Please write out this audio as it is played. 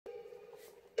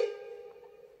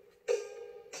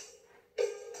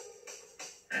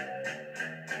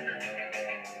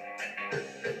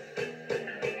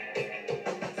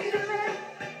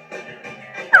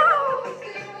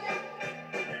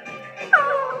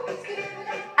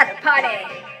at a party.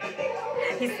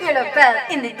 His earlobe fell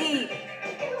in the deep.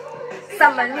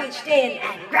 Someone reached in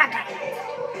and grabbed it.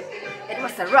 It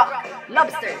was a rock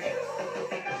lobster.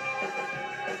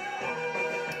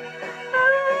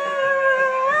 Ah,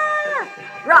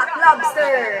 rock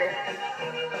lobster.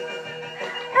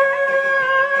 Ah,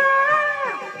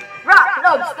 rock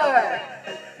lobster.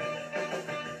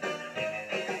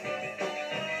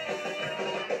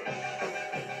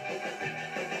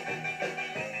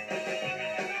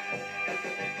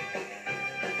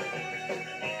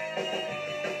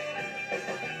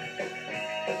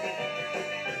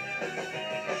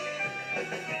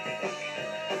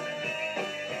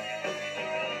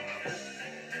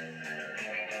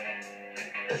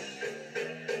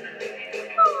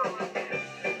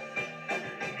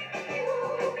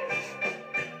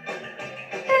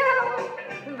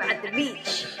 At the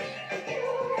beach,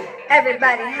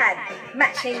 everybody had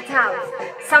matching towels.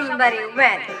 Somebody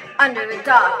went under a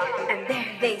dock, and there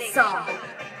they saw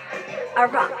a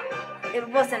rock. It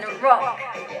wasn't a rock,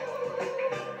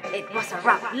 it was a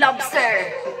rock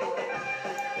lobster.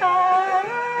 Ah,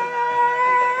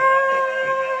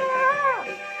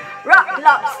 rock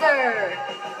lobster.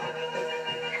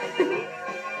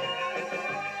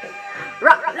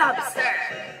 Rock lobster.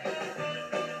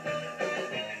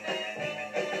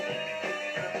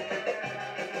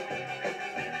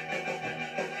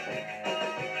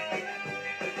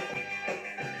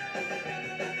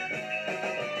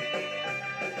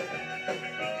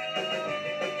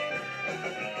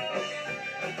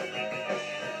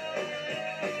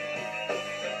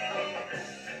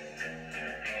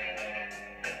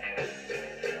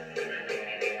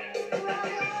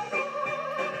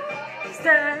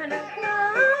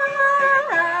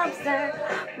 Lobster,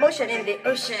 motion in the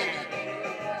ocean.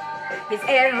 His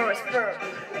air horse broke.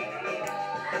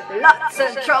 Lots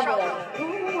of trouble.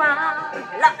 Ooh-ah,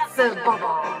 lots of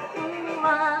bubble.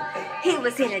 Ooh-ah. He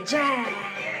was in a jam.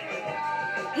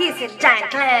 He's a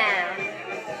giant clam.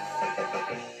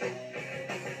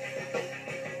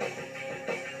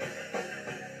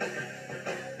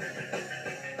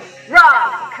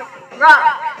 Rock,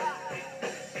 rock.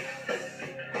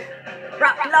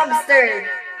 Rock lobster,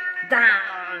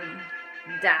 down,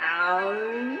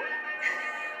 down.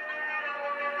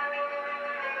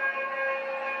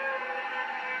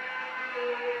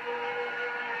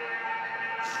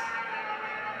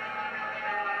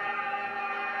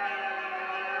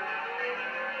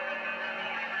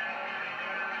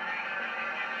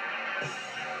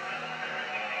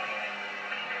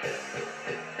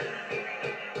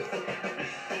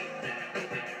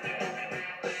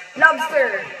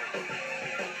 Lobster.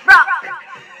 Rock!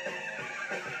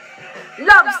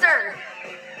 Lobster!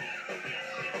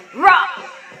 Rock!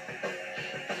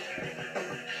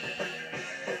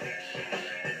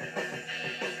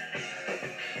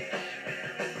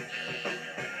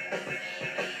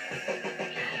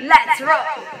 Let's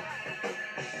rock!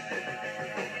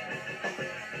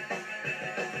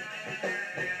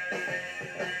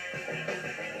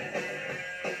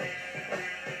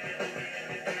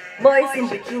 Boys in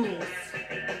bikinis.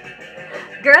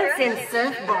 Girls in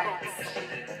surfboards.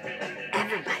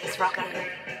 Everybody's rocking.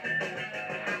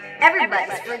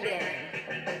 Everybody's friggin'.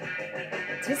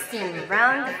 Twisting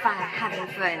around the fire, having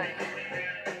fun.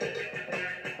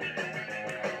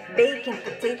 Baking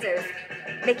potatoes,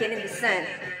 baking in the sun.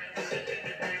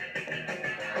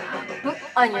 Put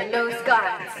on your nose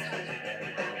guards.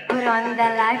 Put on the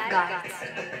lifeguards.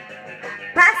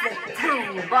 Pass the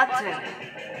tiny bottle.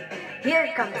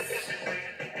 Here comes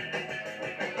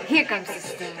the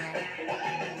stingray.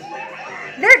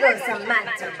 There goes a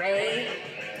manta ray.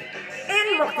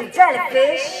 In walked the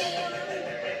jellyfish.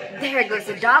 There goes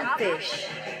a dogfish.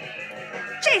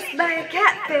 Chased by a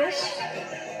catfish.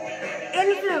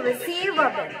 In flew a sea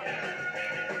robin.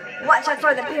 Watch out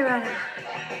for the piranha.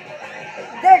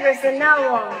 There goes a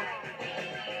narwhal.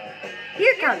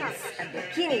 Here comes a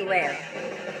bikini whale.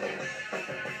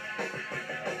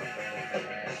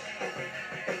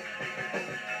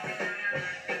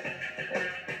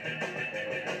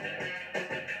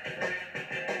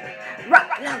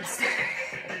 Rock lobster.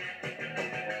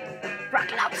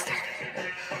 Rock lobster.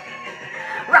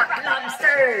 Rock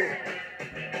lobster.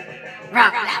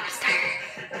 Rock lobster.